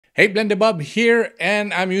Hey, Blender Bob here,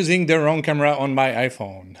 and I'm using the wrong camera on my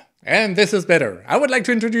iPhone. And this is better. I would like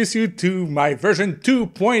to introduce you to my version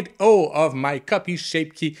 2.0 of my Copy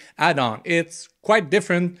Shape Key add-on. It's quite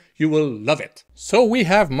different. You will love it. So we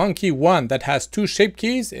have Monkey 1 that has two shape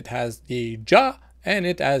keys. It has the jaw and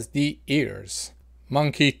it has the ears.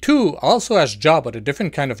 Monkey 2 also has jaw, but a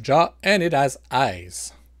different kind of jaw, and it has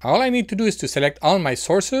eyes. All I need to do is to select all my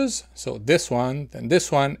sources, so this one, then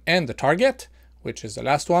this one, and the target, which is the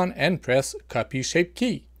last one, and press Copy Shape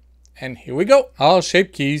Key. And here we go. All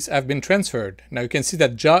shape keys have been transferred. Now you can see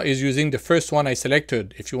that jaw is using the first one I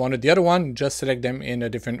selected. If you wanted the other one, just select them in a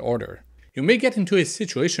different order. You may get into a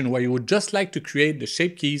situation where you would just like to create the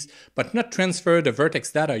shape keys, but not transfer the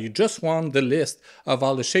vertex data. You just want the list of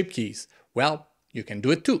all the shape keys. Well, you can do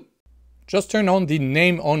it too. Just turn on the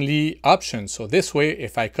name only option. So this way,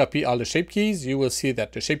 if I copy all the shape keys, you will see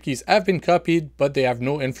that the shape keys have been copied, but they have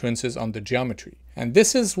no influences on the geometry. And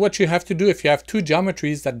this is what you have to do if you have two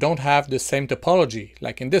geometries that don't have the same topology.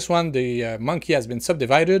 Like in this one, the monkey has been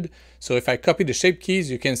subdivided. So if I copy the shape keys,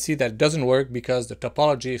 you can see that it doesn't work because the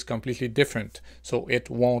topology is completely different. So it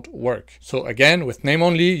won't work. So again, with name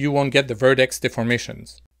only, you won't get the vertex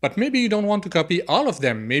deformations. But maybe you don't want to copy all of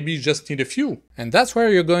them, maybe you just need a few. And that's where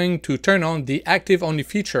you're going to turn on the active only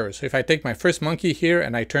feature. So if I take my first monkey here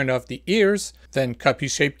and I turn off the ears, then copy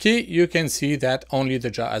shape key, you can see that only the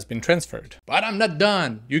jaw has been transferred. But I'm not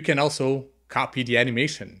done. You can also copy the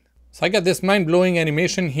animation. So I got this mind-blowing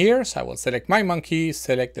animation here. So I will select my monkey,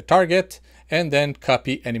 select the target, and then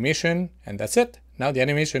copy animation, and that's it. Now the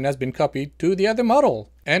animation has been copied to the other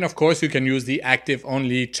model. And of course you can use the active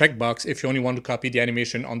only checkbox if you only want to copy the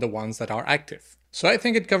animation on the ones that are active. So I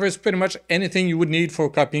think it covers pretty much anything you would need for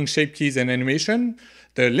copying shape keys and animation.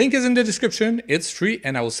 The link is in the description, it's free,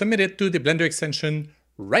 and I will submit it to the Blender extension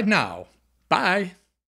right now. Bye!